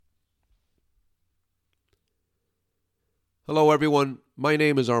Hello, everyone. My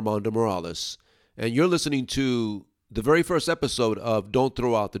name is Armando Morales, and you're listening to the very first episode of Don't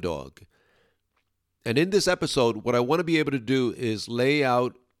Throw Out the Dog. And in this episode, what I want to be able to do is lay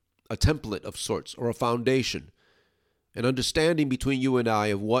out a template of sorts or a foundation, an understanding between you and I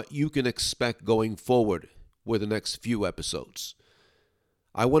of what you can expect going forward with the next few episodes.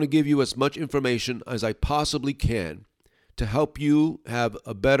 I want to give you as much information as I possibly can to help you have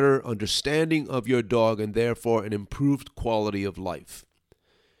a better understanding of your dog and therefore an improved quality of life.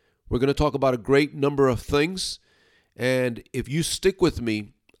 We're going to talk about a great number of things, and if you stick with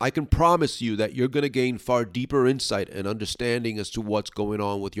me, I can promise you that you're going to gain far deeper insight and understanding as to what's going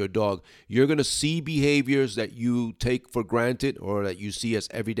on with your dog. You're going to see behaviors that you take for granted or that you see as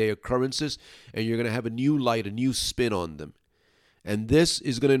everyday occurrences, and you're going to have a new light, a new spin on them. And this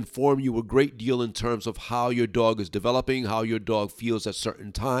is going to inform you a great deal in terms of how your dog is developing, how your dog feels at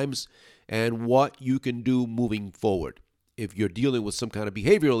certain times, and what you can do moving forward if you're dealing with some kind of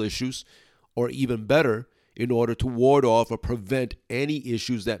behavioral issues, or even better, in order to ward off or prevent any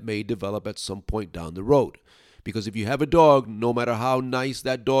issues that may develop at some point down the road. Because if you have a dog, no matter how nice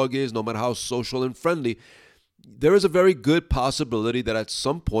that dog is, no matter how social and friendly, there is a very good possibility that at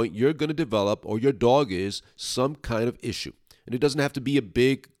some point you're going to develop, or your dog is, some kind of issue. And it doesn't have to be a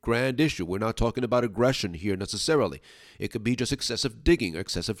big, grand issue. We're not talking about aggression here necessarily. It could be just excessive digging,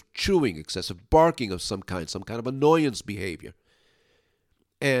 excessive chewing, excessive barking of some kind of annoyance behavior.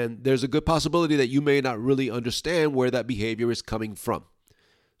 And there's a good possibility that you may not really understand where that behavior is coming from.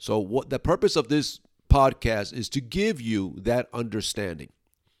 So what the purpose of this podcast is to give you that understanding.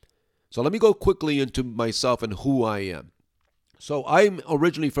 So let me go quickly into myself and who I am. So I'm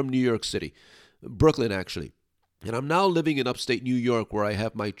originally from New York City, Brooklyn actually. And I'm now living in upstate New York where I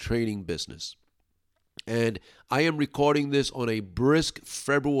have my training business. And I am recording this on a brisk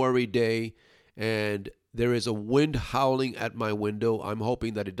February day, and there is a wind howling at my window. I'm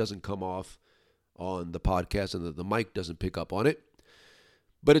hoping that it doesn't come off on the podcast and that the mic doesn't pick up on it.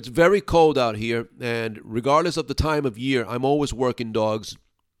 But it's very cold out here, and regardless of the time of year, I'm always working dogs.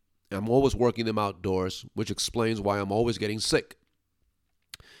 I'm always working them outdoors, which explains why I'm always getting sick,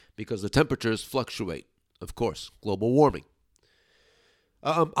 because the temperatures fluctuate. Of course, global warming.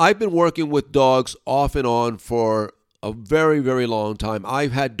 I've been working with dogs off and on for a very, very long time.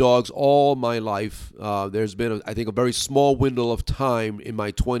 I've had dogs all my life. There's been, I think, a very small window of time in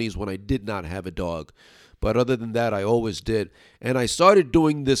my 20s when I did not have a dog. But other than that, I always did. And I started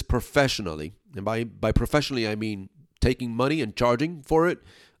doing this professionally. And by professionally, I mean taking money and charging for it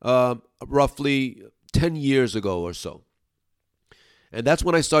roughly 10 years ago or so. And that's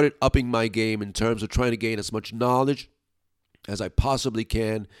when I started upping my game in terms of trying to gain as much knowledge as I possibly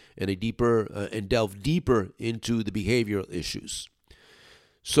can and delve deeper into the behavioral issues.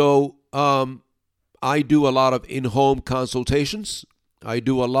 So I do a lot of in-home consultations. I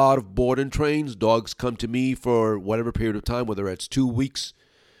do a lot of board and trains. Dogs come to me for whatever period of time, whether it's 2 weeks,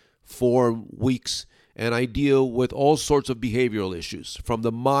 4 weeks, and I deal with all sorts of behavioral issues, from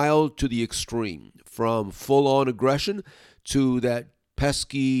the mild to the extreme, from full-on aggression to that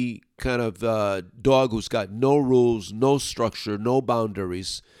pesky kind of dog who's got no rules, no structure, no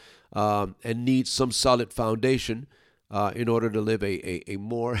boundaries, and needs some solid foundation in order to live a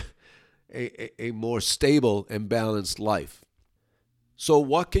more stable and balanced life. So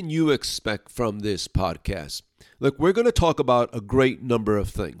what can you expect from this podcast? Look, we're going to talk about a great number of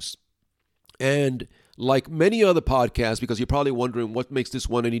things. And like many other podcasts, because you're probably wondering what makes this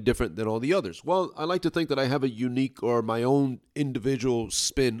one any different than all the others. Well, I like to think that I have a unique or my own individual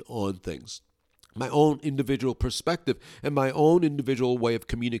spin on things, my own individual perspective, and my own individual way of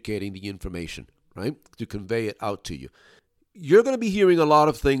communicating the information, right, to convey it out to you. You're going to be hearing a lot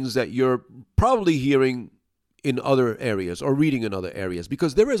of things that you're probably hearing in other areas or reading in other areas,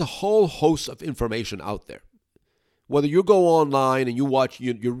 because there is a whole host of information out there. Whether you go online and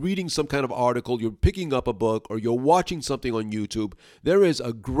you're reading some kind of article, you're picking up a book, or you're watching something on YouTube, there is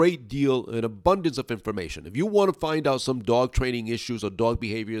a great deal, an abundance of information. If you want to find out some dog training issues or dog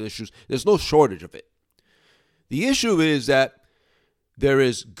behavioral issues, there's no shortage of it. The issue is that there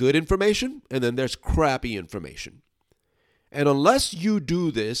is good information and then there's crappy information. And unless you do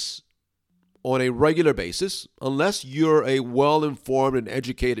this on a regular basis, unless you're a well-informed and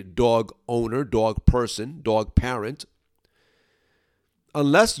educated dog owner, dog person, dog parent,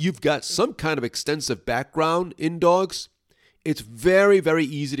 unless you've got some kind of extensive background in dogs, it's very, very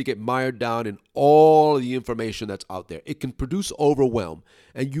easy to get mired down in all of the information that's out there. It can produce overwhelm,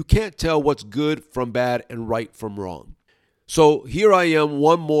 and you can't tell what's good from bad and right from wrong. So here I am,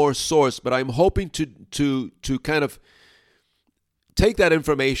 one more source, but I'm hoping to kind of take that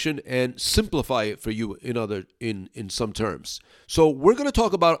information and simplify it for you in some terms. So we're going to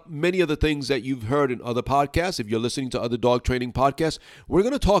talk about many of the things that you've heard in other podcasts. If you're listening to other dog training podcasts, we're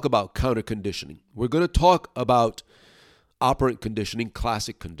going to talk about counter conditioning. We're going to talk about operant conditioning,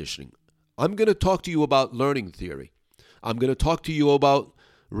 classic conditioning. I'm going to talk to you about learning theory. I'm going to talk to you about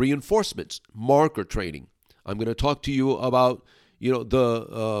reinforcements, marker training. I'm going to talk to you about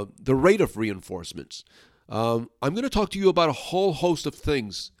the rate of reinforcements. I'm going to talk to you about a whole host of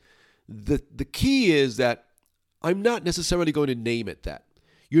things. The key is that I'm not necessarily going to name it that.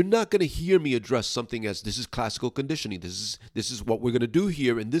 You're not going to hear me address something as this is classical conditioning. This is what we're going to do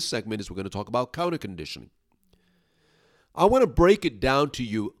here in this segment is we're going to talk about counter conditioning. I want to break it down to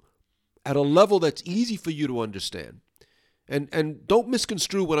you at a level that's easy for you to understand. And don't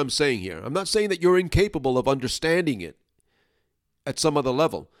misconstrue what I'm saying here. I'm not saying that you're incapable of understanding it at some other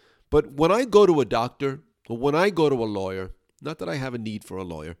level. But when I go to a doctor, or when I go to a lawyer, not that I have a need for a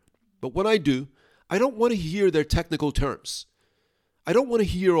lawyer, but when I do, I don't want to hear their technical terms. I don't want to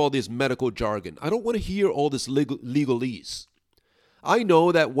hear all this medical jargon. I don't want to hear all this legalese. I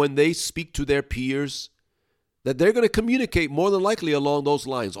know that when they speak to their peers, that they're going to communicate more than likely along those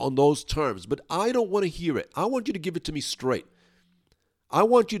lines, on those terms, but I don't want to hear it. I want you to give it to me straight. I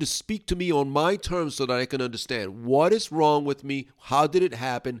want you to speak to me on my terms so that I can understand what is wrong with me, how did it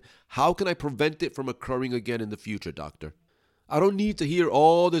happen, how can I prevent it from occurring again in the future, doctor? I don't need to hear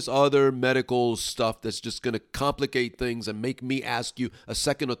all this other medical stuff that's just going to complicate things and make me ask you a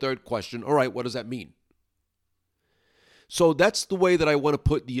second or third question. All right, what does that mean? So that's the way that I want to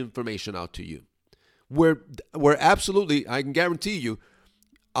put the information out to you. We're absolutely, I can guarantee you,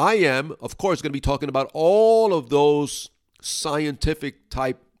 I am, of course, going to be talking about all of those scientific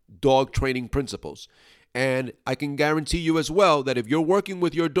type dog training principles. And I can guarantee you as well that if you're working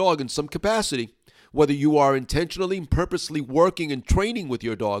with your dog in some capacity, whether you are intentionally and purposely working and training with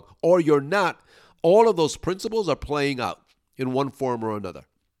your dog or you're not, all of those principles are playing out in one form or another.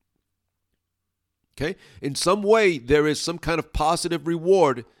 Okay? In some way, there is some kind of positive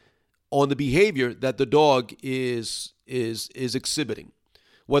reward on the behavior that the dog is exhibiting,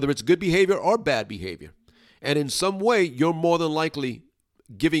 whether it's good behavior or bad behavior. And in some way, you're more than likely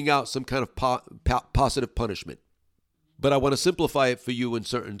giving out some kind of positive punishment. But I want to simplify it for you in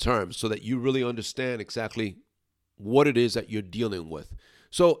certain terms so that you really understand exactly what it is that you're dealing with.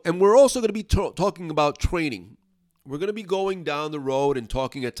 So, and we're also going to be talking about training. We're going to be going down the road and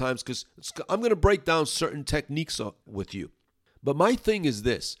talking at times because I'm going to break down certain techniques with you. But my thing is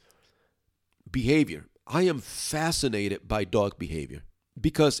this, behavior. I am fascinated by dog behavior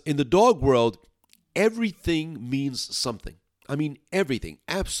because in the dog world, everything means something. I mean, everything,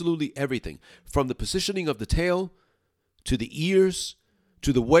 absolutely everything, from the positioning of the tail to the ears,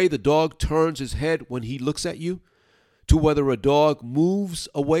 to the way the dog turns his head when he looks at you, to whether a dog moves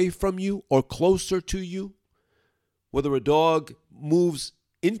away from you or closer to you, whether a dog moves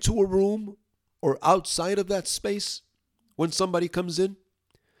into a room or outside of that space when somebody comes in.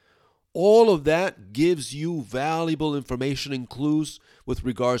 All of that gives you valuable information and clues with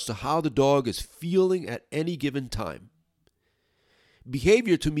regards to how the dog is feeling at any given time.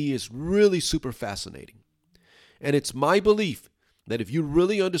 Behavior to me is really super fascinating. And it's my belief that if you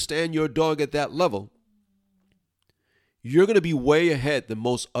really understand your dog at that level, you're going to be way ahead than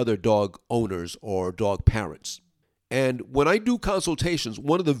most other dog owners or dog parents. And when I do consultations,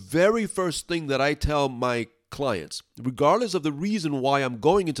 one of the very first things that I tell my clients, regardless of the reason why I'm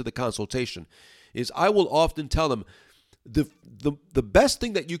going into the consultation, is I will often tell them the best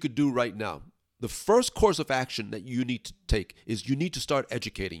thing that you could do right now, the first course of action that you need to take is you need to start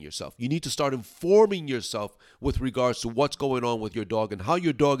educating yourself. You need to start informing yourself with regards to what's going on with your dog and how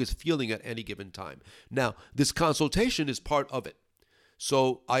your dog is feeling at any given time. Now, this consultation is part of it.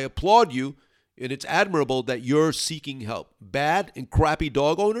 So I applaud you, and it's admirable that you're seeking help. Bad and crappy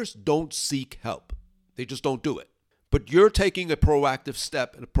dog owners don't seek help. They just don't do it. But you're taking a proactive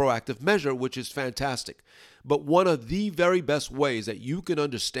step and a proactive measure, which is fantastic. But one of the very best ways that you can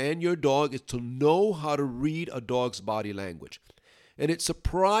understand your dog is to know how to read a dog's body language. And it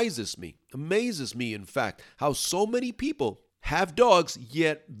surprises me, amazes me, in fact, how so many people have dogs,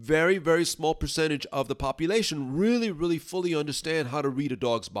 yet very, very small percentage of the population really, really fully understand how to read a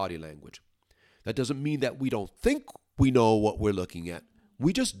dog's body language. That doesn't mean that we don't think we know what we're looking at.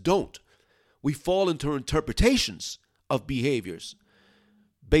 We just don't. We fall into interpretations of behaviors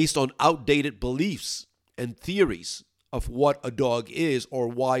based on outdated beliefs and theories of what a dog is or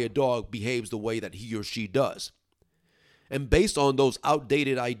why a dog behaves the way that he or she does. And based on those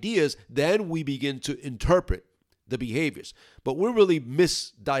outdated ideas, then we begin to interpret the behaviors. But we're really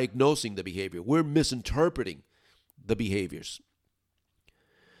misdiagnosing the behavior. We're misinterpreting the behaviors.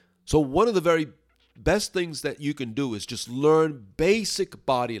 So one of the very best things that you can do is just learn basic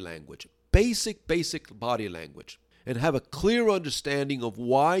body language, basic body language, and have a clear understanding of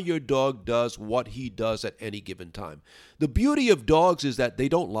why your dog does what he does at any given time. The beauty of dogs is that they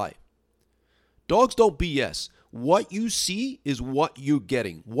don't lie. Dogs don't BS. What you see is what you're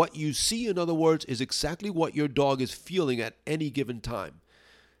getting. What you see, in other words, is exactly what your dog is feeling at any given time.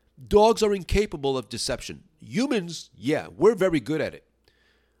 Dogs are incapable of deception. Humans, yeah, we're very good at it.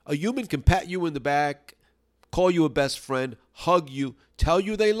 A human can pat you in the back, call you a best friend, hug you, tell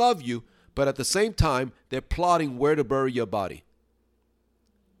you they love you, but at the same time, they're plotting where to bury your body.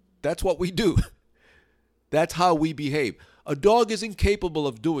 That's what we do. That's how we behave. A dog is incapable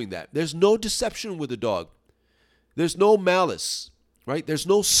of doing that. There's no deception with a dog. There's no malice, right? There's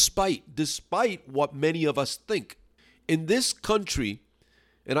no spite, despite what many of us think. In this country,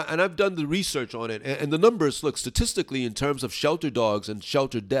 and I've done the research on it, and the numbers, look, statistically in terms of shelter dogs and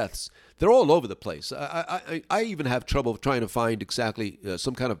shelter deaths, they're all over the place. I even have trouble trying to find exactly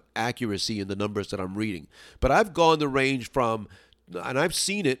some kind of accuracy in the numbers that I'm reading. But I've gone the range from, and I've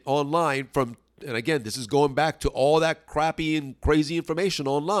seen it online from, and again, this is going back to all that crappy and crazy information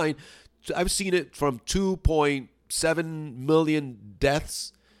online. I've seen it from 2.7 million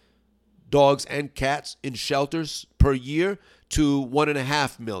deaths, dogs and cats in shelters per year, to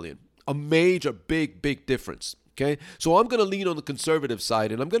 1.5 million. A major, big difference. Okay, so I'm going to lean on the conservative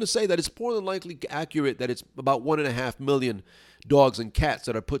side, and I'm going to say that it's more than likely accurate that it's about 1.5 million dogs and cats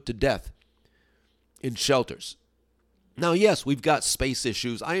that are put to death in shelters. Now, yes, we've got space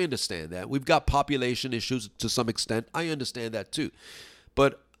issues. I understand that. We've got population issues to some extent. I understand that too.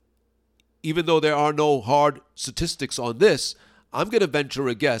 But even though there are no hard statistics on this, I'm going to venture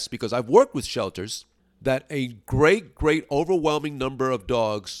a guess, because I've worked with shelters, that a great overwhelming number of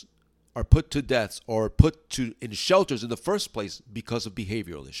dogs are put to death or put to in shelters in the first place because of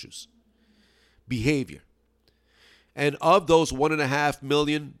behavioral issues. Behavior. And of those 1.5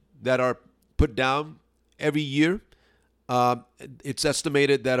 million that are put down every year, it's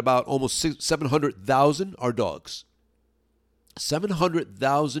estimated that about almost 700,000 are dogs.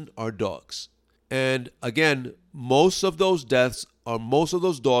 700,000 are dogs. And again, most of those deaths most of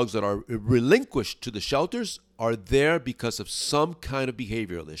those dogs that are relinquished to the shelters are there because of some kind of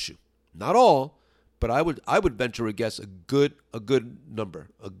behavioral issue. Not all, but I would venture a guess a good number,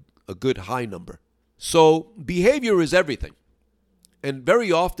 a good high number. So behavior is everything. And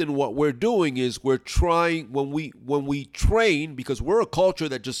very often what we're doing is we're trying, when we train, because we're a culture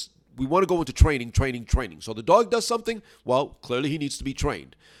that just, we want to go into training. So the dog does something, well, clearly he needs to be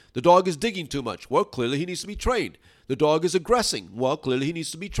trained. The dog is digging too much, well, clearly he needs to be trained. The dog is aggressing, well, clearly he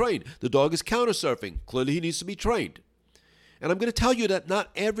needs to be trained. The dog is counter-surfing, clearly he needs to be trained. And I'm going to tell you that not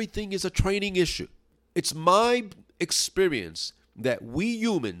everything is a training issue. It's my experience that we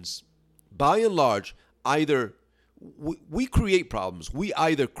humans, by and large, either we create problems. We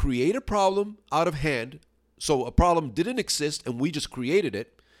either create a problem out of hand, so a problem didn't exist and we just created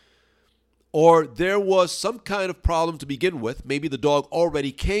it, or there was some kind of problem to begin with. Maybe the dog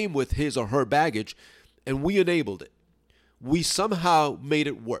already came with his or her baggage and we enabled it. We somehow made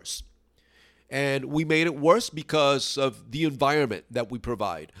it worse. And we made it worse because of the environment that we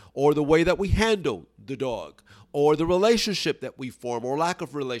provide, or the way that we handle the dog, or the relationship that we form, or lack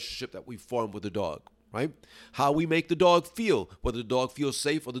of relationship that we form with the dog, right? How we make the dog feel, whether the dog feels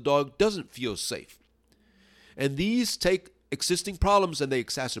safe or the dog doesn't feel safe. And these take existing problems and they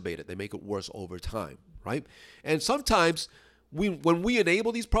exacerbate it. They make it worse over time, right? And sometimes when we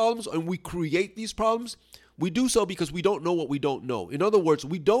enable these problems and we create these problems, we do so because we don't know what we don't know. In other words,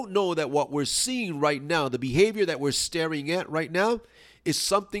 we don't know that what we're seeing right now, the behavior that we're staring at right now, is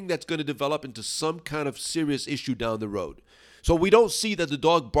something that's going to develop into some kind of serious issue down the road. So we don't see that the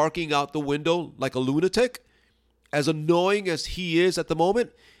dog barking out the window like a lunatic, as annoying as he is at the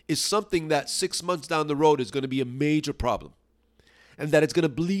moment, is something that 6 months down the road is going to be a major problem. And that it's going to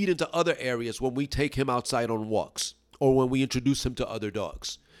bleed into other areas when we take him outside on walks or when we introduce him to other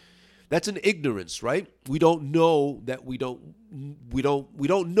dogs. That's an ignorance, right? We don't know that we don't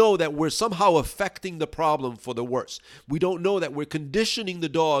know that we're somehow affecting the problem for the worse. We don't know that we're conditioning the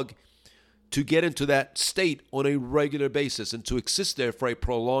dog to get into that state on a regular basis and to exist there for a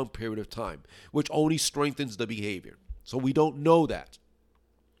prolonged period of time, which only strengthens the behavior. So we don't know that.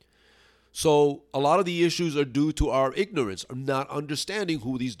 So a lot of the issues are due to our ignorance, of not understanding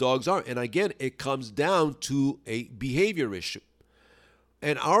who these dogs are. And again, it comes down to a behavior issue.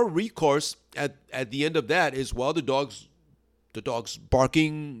 And our recourse at the end of that is, well, the dog's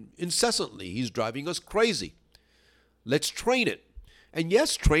barking incessantly. He's driving us crazy. Let's train it. And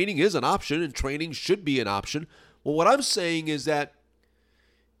yes, training is an option, and training should be an option. Well, what I'm saying is that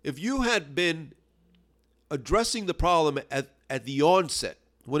If you had been addressing the problem at the onset,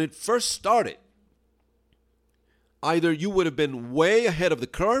 when it first started, either you would have been way ahead of the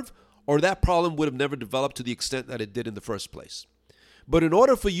curve or that problem would have never developed to the extent that it did in the first place. But in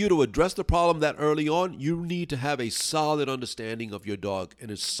order for you to address the problem that early on, you need to have a solid understanding of your dog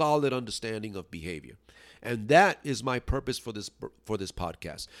and a solid understanding of behavior. And that is my purpose for this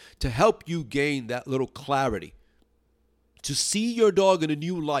podcast, to help you gain that little clarity, to see your dog in a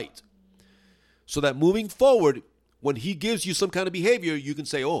new light, so that moving forward, when he gives you some kind of behavior, you can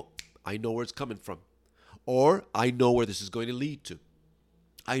say, oh, I know where it's coming from, or I know where this is going to lead to.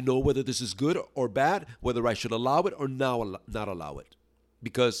 I know whether this is good or bad, whether I should allow it or not allow it.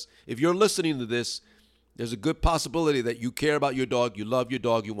 Because if you're listening to this, there's a good possibility that you care about your dog, you love your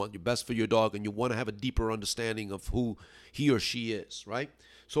dog, you want your best for your dog, and you want to have a deeper understanding of who he or she is, right?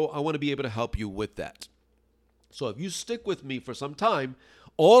 So I want to be able to help you with that. So if you stick with me for some time,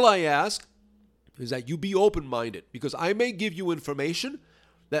 all I ask is that you be open-minded, because I may give you information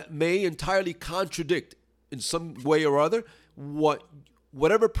that may entirely contradict in some way or other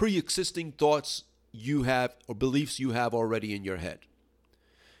whatever pre-existing thoughts you have or beliefs you have already in your head.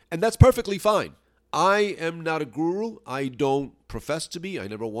 And that's perfectly fine. I am not a guru. I don't profess to be. I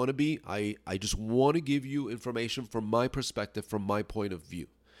never want to be. I just want to give you information from my perspective, from my point of view.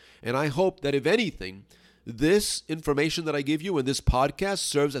 And I hope that if anything, this information that I give you in this podcast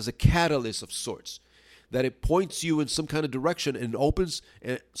serves as a catalyst of sorts, that it points you in some kind of direction and opens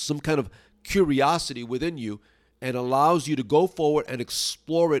some kind of curiosity within you and allows you to go forward and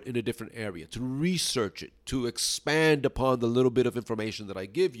explore it in a different area, to research it, to expand upon the little bit of information that I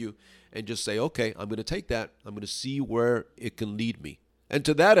give you and just say, okay, I'm going to take that. I'm going to see where it can lead me. And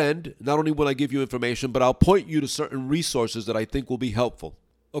to that end, not only will I give you information, but I'll point you to certain resources that I think will be helpful.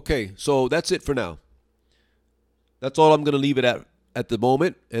 Okay, so that's it for now. That's all I'm going to leave it at the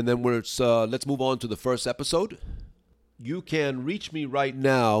moment. And then let's move on to the first episode. You can reach me right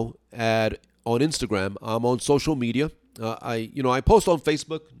now on Instagram. I'm on social media. I post on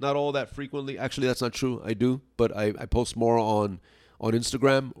Facebook, not all that frequently. Actually, that's not true. I do, but I post more on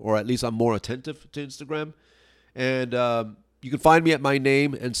Instagram, or at least I'm more attentive to Instagram. And you can find me at my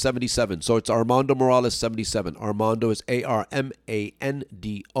name and 77. So it's Armando Morales 77. Armando is Armando,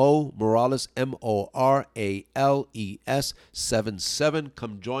 Morales Morales 77.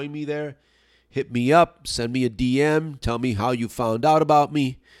 Come join me there. Hit me up. Send me a DM. Tell me how you found out about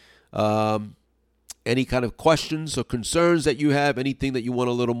me. Any kind of questions or concerns that you have, anything that you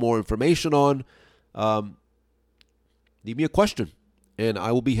want a little more information on, leave me a question, and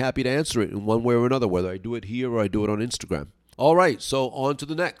I will be happy to answer it in one way or another, whether I do it here or I do it on Instagram. All right, so on to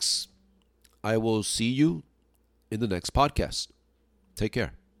the next. I will see you in the next podcast. Take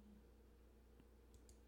care.